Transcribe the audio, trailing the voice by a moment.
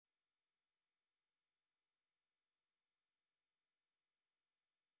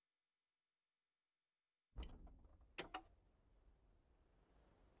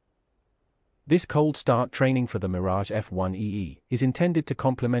This cold start training for the Mirage F1EE is intended to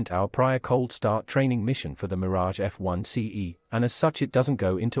complement our prior cold start training mission for the Mirage F1CE, and as such it doesn't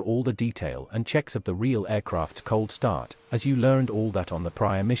go into all the detail and checks of the real aircraft's cold start, as you learned all that on the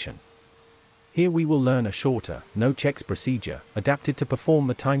prior mission. Here we will learn a shorter, no-checks procedure, adapted to perform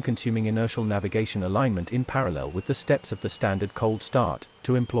the time-consuming inertial navigation alignment in parallel with the steps of the standard cold start,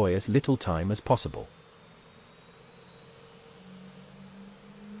 to employ as little time as possible.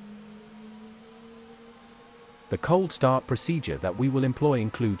 The cold start procedure that we will employ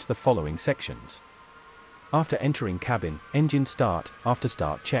includes the following sections. After entering cabin, engine start, after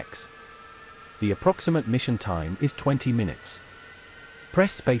start checks. The approximate mission time is 20 minutes.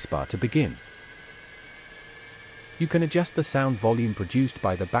 Press spacebar to begin. You can adjust the sound volume produced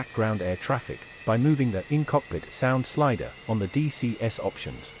by the background air traffic by moving the in-cockpit sound slider on the DCS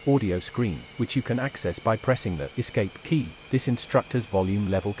options audio screen, which you can access by pressing the escape key. This instructor's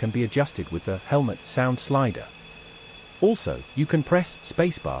volume level can be adjusted with the helmet sound slider. Also, you can press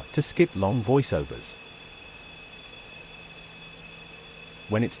spacebar to skip long voiceovers.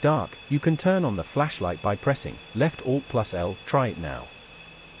 When it's dark, you can turn on the flashlight by pressing left Alt plus L. Try it now.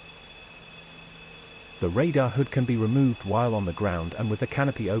 The radar hood can be removed while on the ground, and with the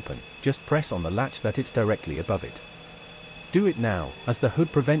canopy open, just press on the latch that it's directly above it. Do it now, as the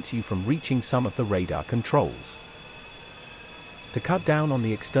hood prevents you from reaching some of the radar controls. To cut down on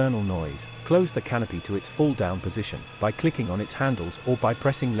the external noise, close the canopy to its full down position by clicking on its handles or by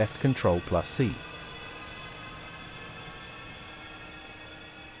pressing left Ctrl plus C.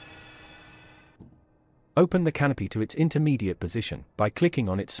 Open the canopy to its intermediate position by clicking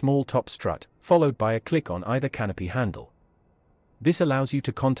on its small top strut, followed by a click on either canopy handle. This allows you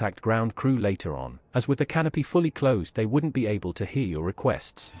to contact ground crew later on, as with the canopy fully closed they wouldn't be able to hear your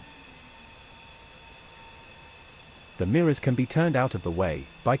requests. The mirrors can be turned out of the way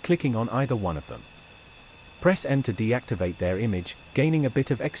by clicking on either one of them. Press N to deactivate their image, gaining a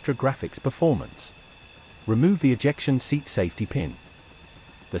bit of extra graphics performance. Remove the ejection seat safety pin.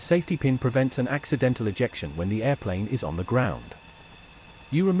 The safety pin prevents an accidental ejection when the airplane is on the ground.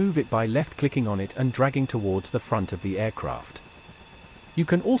 You remove it by left-clicking on it and dragging towards the front of the aircraft. You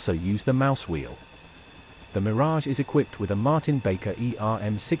can also use the mouse wheel. The Mirage is equipped with a Martin Baker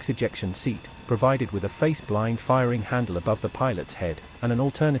ERM6 ejection seat, provided with a face-blind firing handle above the pilot's head, and an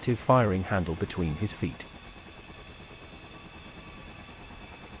alternative firing handle between his feet.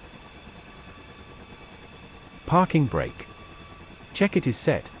 Parking brake. Check it is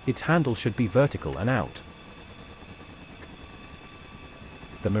set, its handle should be vertical and out.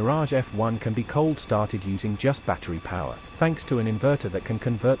 The Mirage F1 can be cold started using just battery power, thanks to an inverter that can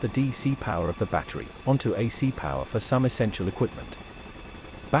convert the DC power of the battery onto AC power for some essential equipment.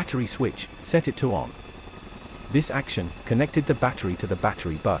 Battery switch, set it to on. This action connected the battery to the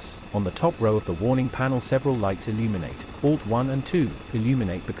battery bus. On the top row of the warning panel several lights illuminate. Alt 1 and 2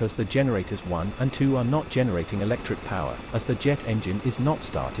 illuminate because the generators 1 and 2 are not generating electric power, as the jet engine is not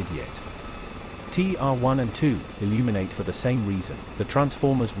started yet. TR1 and 2 illuminate for the same reason. The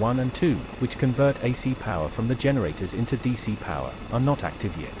transformers 1 and 2, which convert AC power from the generators into DC power, are not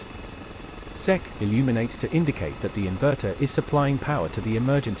active yet. SEC illuminates to indicate that the inverter is supplying power to the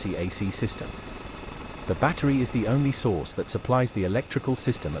emergency AC system. The battery is the only source that supplies the electrical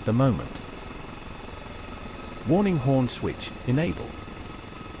system at the moment. Warning horn switch, enable.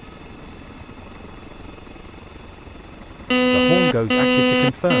 The horn goes active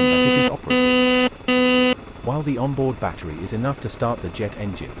to confirm that it is operative. While the onboard battery is enough to start the jet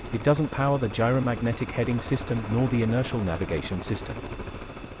engine, it doesn't power the gyromagnetic heading system nor the inertial navigation system.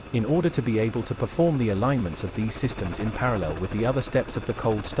 In order to be able to perform the alignments of these systems in parallel with the other steps of the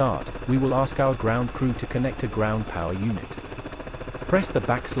cold start, we will ask our ground crew to connect a ground power unit. Press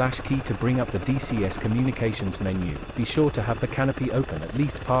the / key to bring up the DCS communications menu. Be sure to have the canopy open at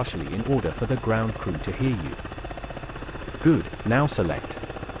least partially in order for the ground crew to hear you. Good, now select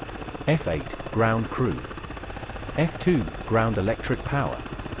F8, ground crew. F2, ground electric power.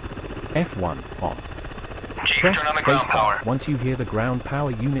 F1, on. Press spacebar once you hear the ground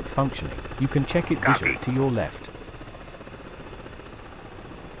power unit functioning. You can check it visually to your left.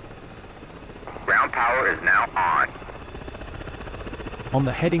 Ground power is now on. On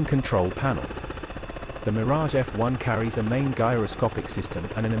the heading control panel, the Mirage F1 carries a main gyroscopic system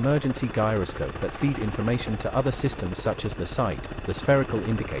and an emergency gyroscope that feed information to other systems such as the sight, the spherical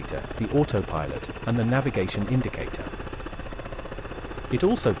indicator, the autopilot, and the navigation indicator. It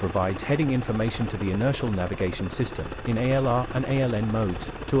also provides heading information to the inertial navigation system, in ALR and ALN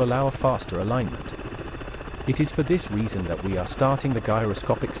modes, to allow a faster alignment. It is for this reason that we are starting the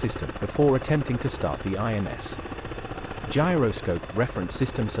gyroscopic system before attempting to start the INS. Gyroscope reference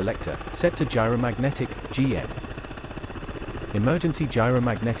system selector, set to gyromagnetic, GM. Emergency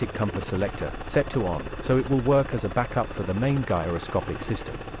gyromagnetic compass selector, set to on, so it will work as a backup for the main gyroscopic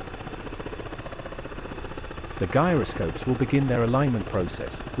system. The gyroscopes will begin their alignment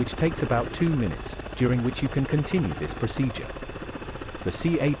process, which takes about 2 minutes, during which you can continue this procedure. The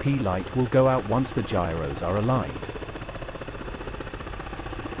CAP light will go out once the gyros are aligned.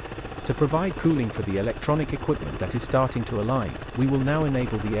 To provide cooling for the electronic equipment that is starting to align, we will now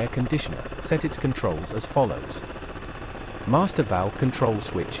enable the air conditioner, set its controls as follows. Master valve control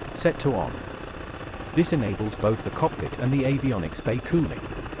switch, set to on. This enables both the cockpit and the avionics bay cooling.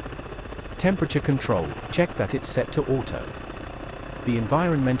 Temperature control, check that it's set to auto. The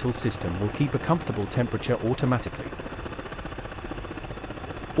environmental system will keep a comfortable temperature automatically.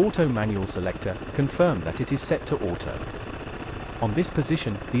 Auto manual selector, confirm that it is set to auto. On this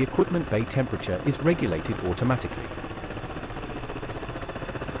position, the equipment bay temperature is regulated automatically.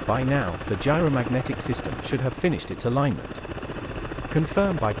 By now, the gyromagnetic system should have finished its alignment.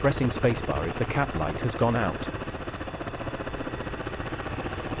 Confirm by pressing spacebar if the cap light has gone out.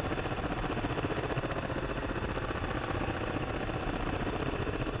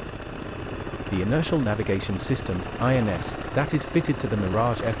 The Inertial Navigation System, INS, that is fitted to the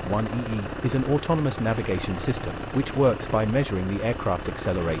Mirage F1EE, is an autonomous navigation system, which works by measuring the aircraft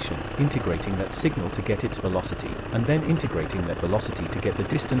acceleration, integrating that signal to get its velocity, and then integrating that velocity to get the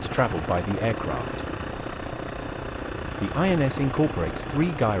distance traveled by the aircraft. The INS incorporates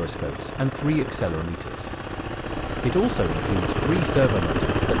 3 gyroscopes and 3 accelerometers. It also includes 3 servo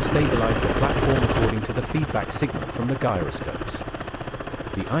motors that stabilize the platform according to the feedback signal from the gyroscopes.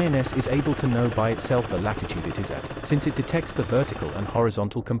 The INS is able to know by itself the latitude it is at, since it detects the vertical and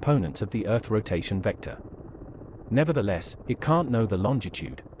horizontal components of the Earth rotation vector. Nevertheless, it can't know the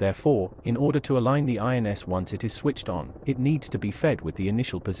longitude, therefore, in order to align the INS once it is switched on, it needs to be fed with the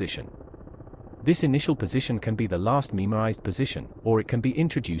initial position. This initial position can be the last memorized position, or it can be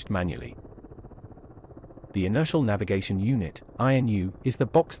introduced manually. The Inertial Navigation Unit, INU, is the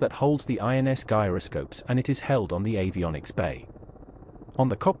box that holds the INS gyroscopes, and it is held on the avionics bay. On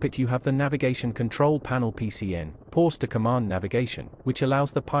the cockpit you have the Navigation Control Panel PCN, pause to command navigation, which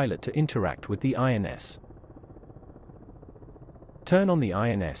allows the pilot to interact with the INS. Turn on the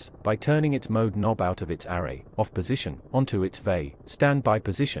INS by turning its mode knob out of its array, off position, onto its VAY, standby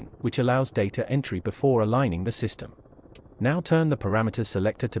position, which allows data entry before aligning the system. Now turn the parameters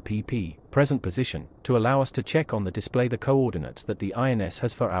selector to PP, present position, to allow us to check on the display the coordinates that the INS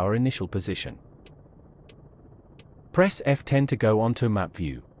has for our initial position. Press F10 to go onto map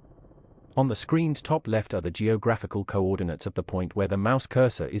view. On the screen's top left are the geographical coordinates of the point where the mouse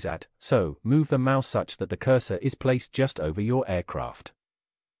cursor is at, so move the mouse such that the cursor is placed just over your aircraft.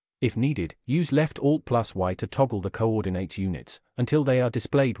 If needed, use left Alt plus Y to toggle the coordinates units, until they are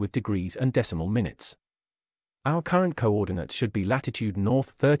displayed with degrees and decimal minutes. Our current coordinates should be latitude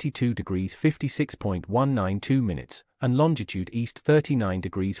north 32 degrees 56.192 minutes, and longitude east 39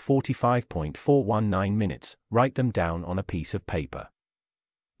 degrees 45.419 minutes. Write them down on a piece of paper.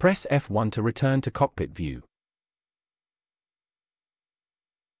 Press F1 to return to cockpit view.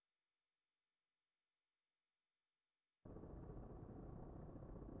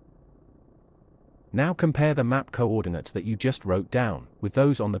 Now compare the map coordinates that you just wrote down, with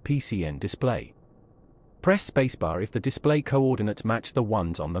those on the PCN display. Press spacebar if the display coordinates match the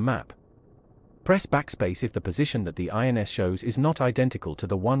ones on the map. Press backspace if the position that the INS shows is not identical to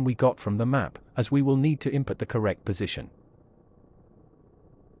the one we got from the map, as we will need to input the correct position.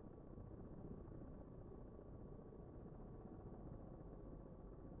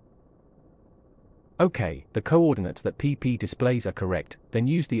 OK, the coordinates that PP displays are correct, then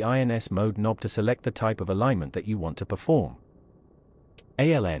use the INS mode knob to select the type of alignment that you want to perform.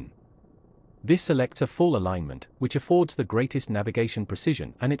 ALN. This selects a full alignment, which affords the greatest navigation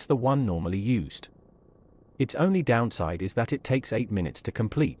precision, and it's the one normally used. Its only downside is that it takes 8 minutes to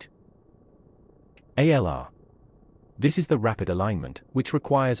complete. ALR. This is the rapid alignment, which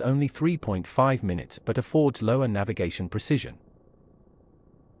requires only 3.5 minutes but affords lower navigation precision.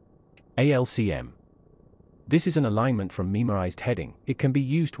 ALCM. This is an alignment from memorized heading. It can be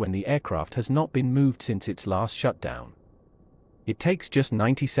used when the aircraft has not been moved since its last shutdown. It takes just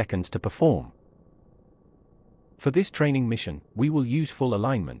 90 seconds to perform. For this training mission, we will use full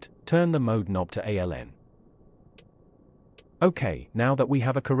alignment. Turn the mode knob to ALN. OK, now that we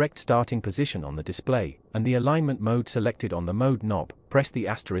have a correct starting position on the display, and the alignment mode selected on the mode knob, press the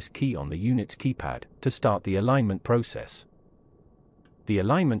asterisk key on the unit's keypad to start the alignment process. The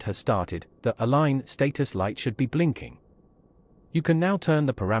alignment has started. The Align status light should be blinking. You can now turn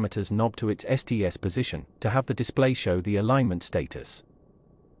the parameters knob to its STS position to have the display show the alignment status.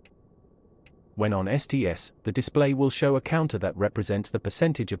 When on STS, the display will show a counter that represents the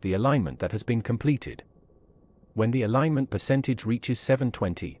percentage of the alignment that has been completed. When the alignment percentage reaches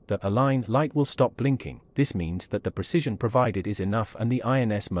 720, the align light will stop blinking. This means that the precision provided is enough and the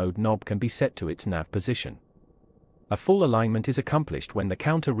INS mode knob can be set to its nav position. A full alignment is accomplished when the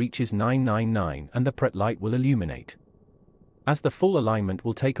counter reaches 999 and the PRET light will illuminate. As the full alignment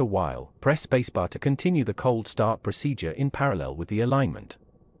will take a while, press spacebar to continue the cold start procedure in parallel with the alignment.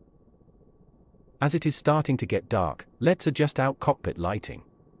 As it is starting to get dark, let's adjust out cockpit lighting.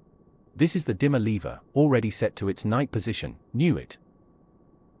 This is the dimmer lever, already set to its night position, new it.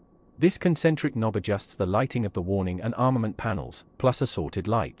 This concentric knob adjusts the lighting of the warning and armament panels, plus assorted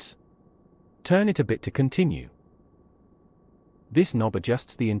lights. Turn it a bit to continue. This knob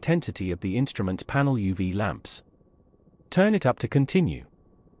adjusts the intensity of the instrument's panel UV lamps. Turn it up to continue.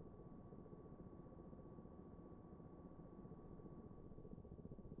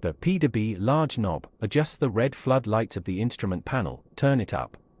 The P2B large knob adjusts the red flood lights of the instrument panel. Turn it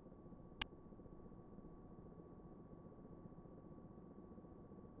up.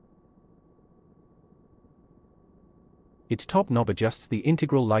 Its top knob adjusts the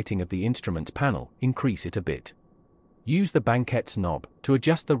integral lighting of the instrument's panel. Increase it a bit. Use the banquettes knob to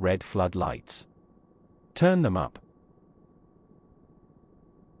adjust the red flood lights. Turn them up.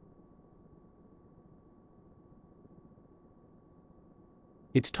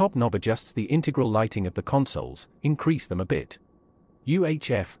 Its top knob adjusts the integral lighting of the consoles. Increase them a bit.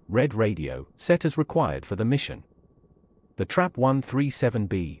 UHF, red radio, set as required for the mission. The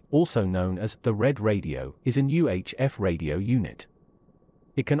TRAP-137B, also known as the red radio, is an UHF radio unit.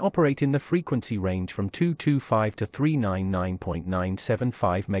 It can operate in the frequency range from 225 to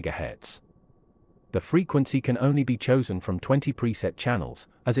 399.975 MHz. The frequency can only be chosen from 20 preset channels,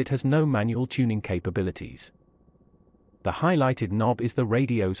 as it has no manual tuning capabilities. The highlighted knob is the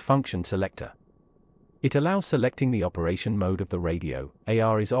radio's function selector. It allows selecting the operation mode of the radio.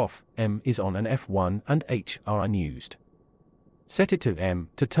 AR is off, M is on and F1 and H are unused. Set it to M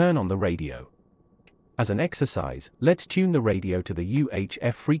to turn on the radio. As an exercise, let's tune the radio to the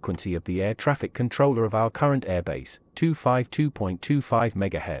UHF frequency of the air traffic controller of our current airbase, 252.25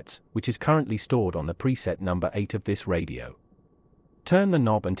 MHz, which is currently stored on the preset number 8 of this radio. Turn the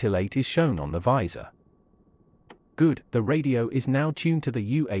knob until 8 is shown on the visor. Good, the radio is now tuned to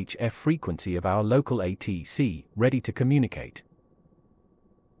the UHF frequency of our local ATC, ready to communicate.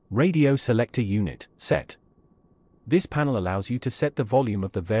 Radio Selector Unit, set. This panel allows you to set the volume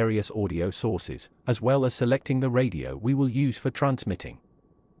of the various audio sources, as well as selecting the radio we will use for transmitting.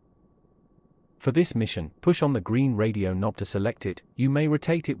 For this mission, push on the green radio knob to select it. You may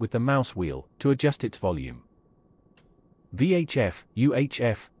rotate it with the mouse wheel to adjust its volume. VHF,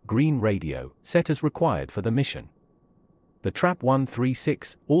 UHF, green radio, set as required for the mission. The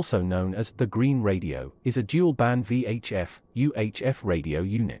TRAP-136, also known as the green radio, is a dual-band VHF, UHF radio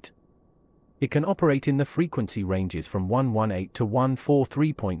unit. It can operate in the frequency ranges from 118 to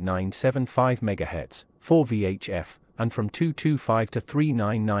 143.975 MHz, for VHF, and from 225 to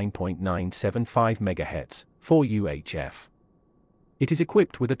 399.975 MHz, for UHF. It is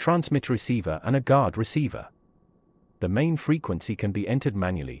equipped with a transmit receiver and a guard receiver. The main frequency can be entered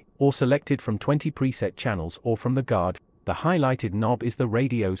manually, or selected from 20 preset channels or from the guard. The highlighted knob is the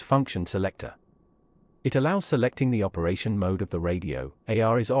radio's function selector. It allows selecting the operation mode of the radio.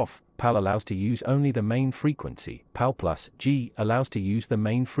 AR is off, PAL allows to use only the main frequency, PAL plus G allows to use the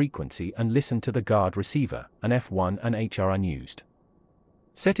main frequency and listen to the guard receiver, and F1 and H are unused.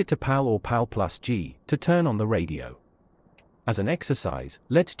 Set it to PAL or PAL plus G to turn on the radio. As an exercise,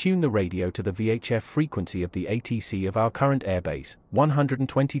 let's tune the radio to the VHF frequency of the ATC of our current airbase,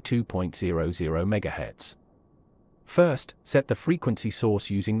 122.00 MHz. First, set the frequency source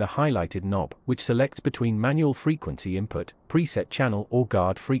using the highlighted knob, which selects between manual frequency input, preset channel or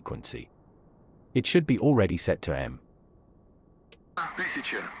guard frequency. It should be already set to M.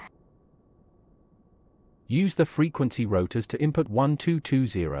 Use the frequency rotors to input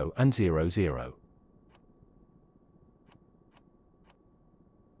 1220 and 00.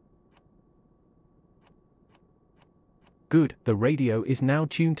 Good, the radio is now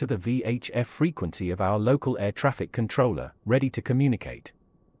tuned to the VHF frequency of our local air traffic controller, ready to communicate.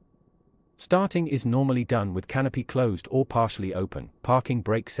 Starting is normally done with canopy closed or partially open, parking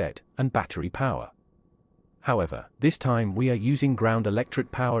brake set, and battery power. However, this time we are using ground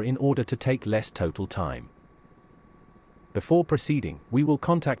electric power in order to take less total time. Before proceeding, we will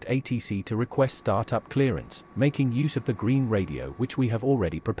contact ATC to request startup clearance, making use of the green radio which we have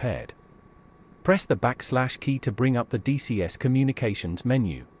already prepared. Press the / key to bring up the DCS communications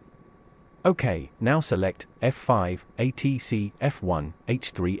menu. OK, now select F5, ATC, F1,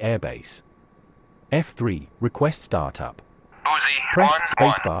 H3 Airbase. F3, request startup. Press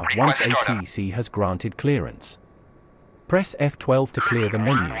spacebar once ATC has granted clearance. Press F12 to clear the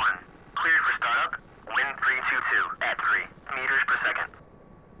menu. Cleared for startup. Wind 322 at 3 meters per second.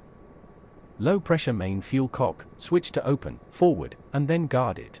 Low pressure main fuel cock, switch to open, forward, and then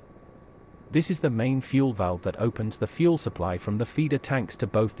guard it. This is the main fuel valve that opens the fuel supply from the feeder tanks to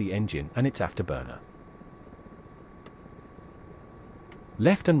both the engine and its afterburner.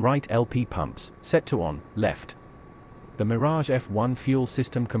 Left and right LP pumps, set to on, left. The Mirage F1 fuel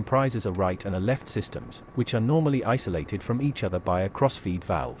system comprises a right and a left systems, which are normally isolated from each other by a crossfeed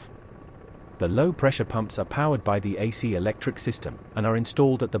valve. The low-pressure pumps are powered by the AC electric system, and are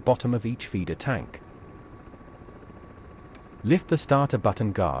installed at the bottom of each feeder tank. Lift the starter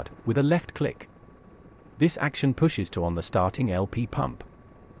button guard, with a left click. This action pushes to on the starting LP pump.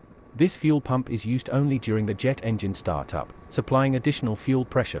 This fuel pump is used only during the jet engine startup, supplying additional fuel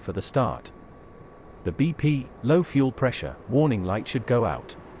pressure for the start. The BP, low fuel pressure, warning light should go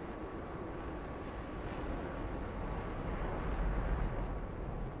out.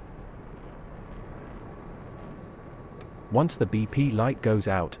 Once the BP light goes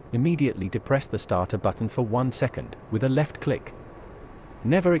out, immediately depress the starter button for 1 second, with a left click.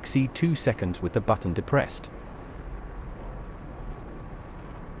 Never exceed 2 seconds with the button depressed.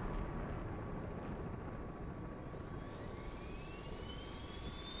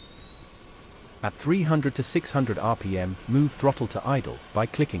 At 300 to 600 RPM, move throttle to idle by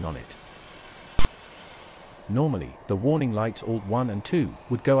clicking on it. Normally, the warning lights Alt 1 and 2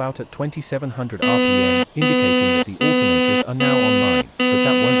 would go out at 2700 RPM, indicating that the alternators are now online, but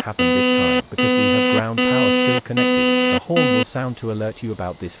that won't happen this time because we have ground power still connected. The horn will sound to alert you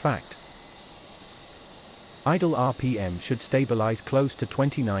about this fact. Idle RPM should stabilize close to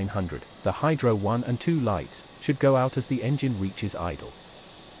 2900. The Hydro 1 and 2 lights should go out as the engine reaches idle.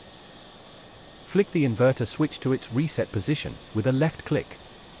 Flick the inverter switch to its reset position with a left click.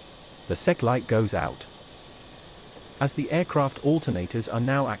 The sec light goes out. As the aircraft alternators are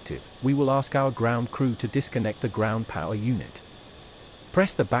now active, we will ask our ground crew to disconnect the ground power unit.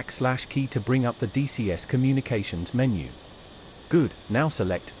 Press the / key to bring up the DCS communications menu. Good, now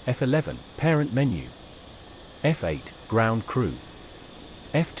select F11, parent menu. F8, ground crew.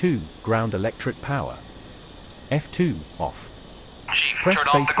 F2, ground electric power. F2, off. Press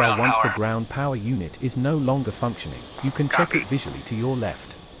spacebar once the ground power unit is no longer functioning. You can check it visually to your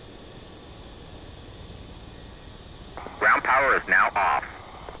left. Ground power is now off.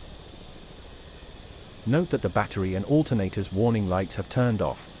 Note that the battery and alternators warning lights have turned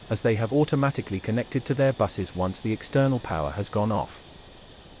off, as they have automatically connected to their buses once the external power has gone off.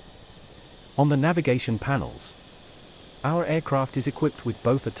 On the navigation panels, our aircraft is equipped with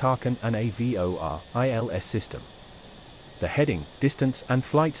both a Tarkan and a VOR/ILS system. The heading, distance and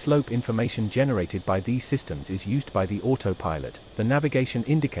flight slope information generated by these systems is used by the autopilot, the navigation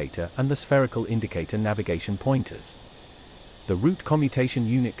indicator and the spherical indicator navigation pointers. The route commutation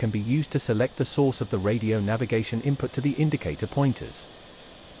unit can be used to select the source of the radio navigation input to the indicator pointers.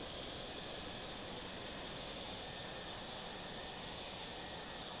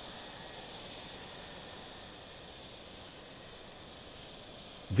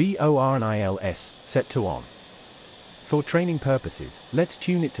 VOR and ILS, set to on. For training purposes, let's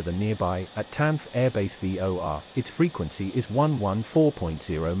tune it to the nearby, at Tanf Airbase VOR, its frequency is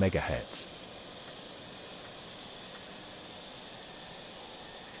 114.0 MHz.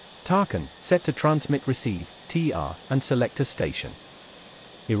 Tarkan, set to transmit receive, TR, and select a station.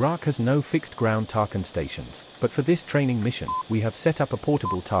 Iraq has no fixed ground Tarkan stations, but for this training mission, we have set up a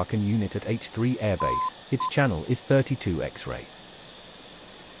portable Tarkan unit at H3 Airbase. Its channel is 32 X-ray.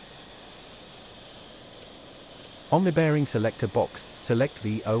 On the bearing selector box, select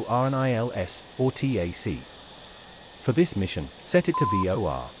VOR and ILS, or TAC. For this mission, set it to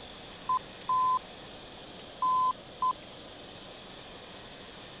VOR.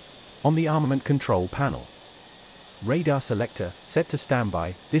 On the armament control panel, radar selector, set to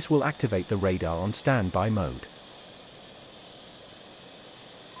standby. This will activate the radar on standby mode.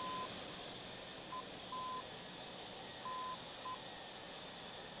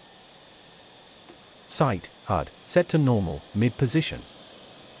 Sight, HUD, set to normal, mid position.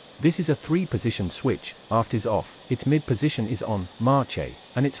 This is a 3-position switch. Aft is off, its mid position is on, March A,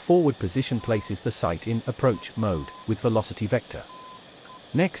 and its forward position places the sight in approach mode, with velocity vector.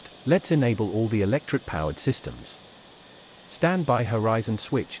 Next, let's enable all the electric-powered systems. Standby horizon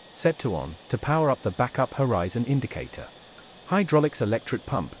switch, set to on, to power up the backup horizon indicator. Hydraulics electric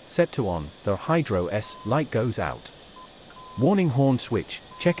pump, set to on, the Hydro S light goes out. Warning horn switch,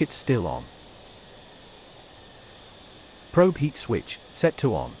 check it's still on. Probe heat switch, set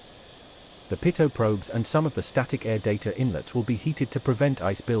to on. The pitot probes and some of the static air data inlets will be heated to prevent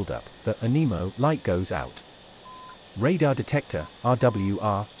ice buildup, the ANEMO light goes out. Radar detector,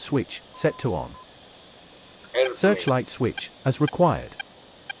 RWR, switch, set to on. Searchlight switch, as required.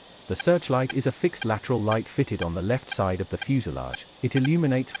 The searchlight is a fixed lateral light fitted on the left side of the fuselage. It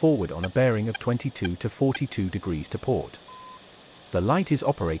illuminates forward on a bearing of 22 to 42 degrees to port. The light is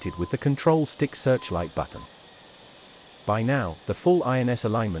operated with the control stick searchlight button. By now, the full INS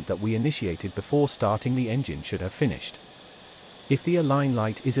alignment that we initiated before starting the engine should have finished. If the align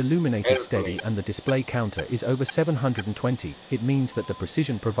light is illuminated steady and the display counter is over 720, it means that the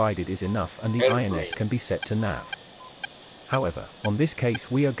precision provided is enough and the INS can be set to nav. However, on this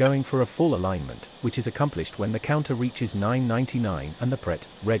case we are going for a full alignment, which is accomplished when the counter reaches 999 and the PRET,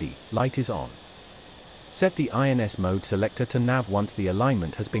 ready, light is on. Set the INS mode selector to nav once the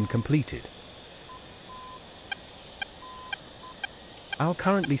alignment has been completed. Our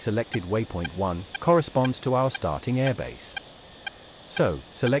currently selected waypoint 1 corresponds to our starting airbase. So,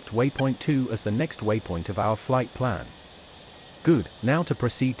 select waypoint 2 as the next waypoint of our flight plan. Good, now to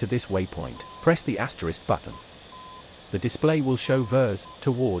proceed to this waypoint, press the asterisk button. The display will show VERS,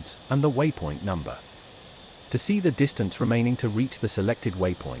 towards, and the waypoint number. To see the distance remaining to reach the selected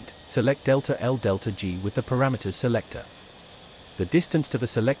waypoint, select Delta L Delta G with the parameters selector. The distance to the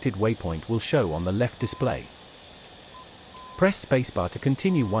selected waypoint will show on the left display. Press spacebar to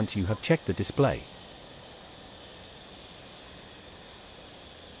continue once you have checked the display.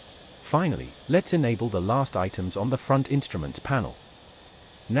 Finally, let's enable the last items on the front instruments panel.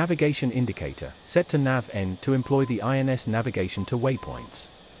 Navigation indicator, set to nav N to employ the INS navigation to waypoints.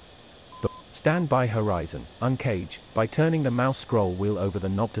 Standby horizon, uncage, by turning the mouse scroll wheel over the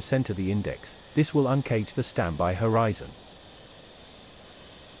knob to center the index, this will uncage the standby horizon.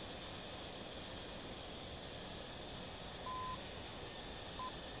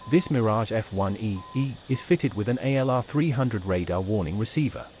 This Mirage F1EE is fitted with an ALR 300 radar warning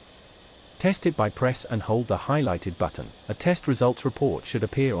receiver. Test it by press and hold the highlighted button. A test results report should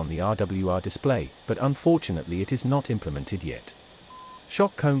appear on the RWR display, but unfortunately it is not implemented yet.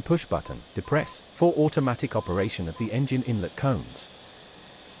 Shock cone push button, depress, for automatic operation of the engine inlet cones.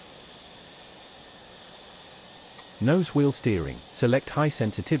 Nose wheel steering, select high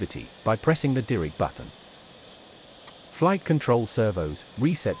sensitivity, by pressing the direct button. Flight control servos,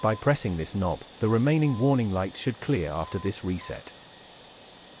 reset by pressing this knob. The remaining warning lights should clear after this reset.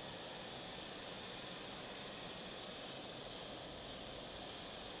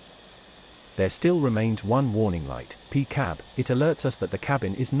 There still remains one warning light, P-cab. It alerts us that the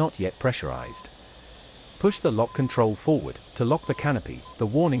cabin is not yet pressurized. Push the lock control forward. To lock the canopy, the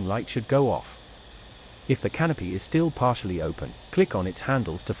warning light should go off. If the canopy is still partially open, click on its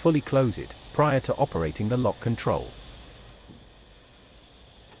handles to fully close it, prior to operating the lock control.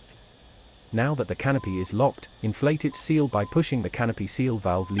 Now that the canopy is locked, inflate its seal by pushing the canopy seal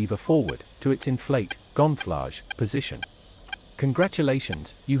valve lever forward, to its inflate, gonflage, position.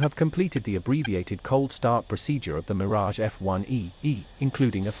 Congratulations, you have completed the abbreviated cold start procedure of the Mirage F1EE,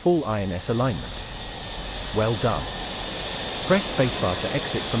 including a full INS alignment. Well done. Press spacebar to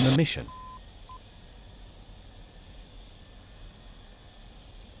exit from the mission.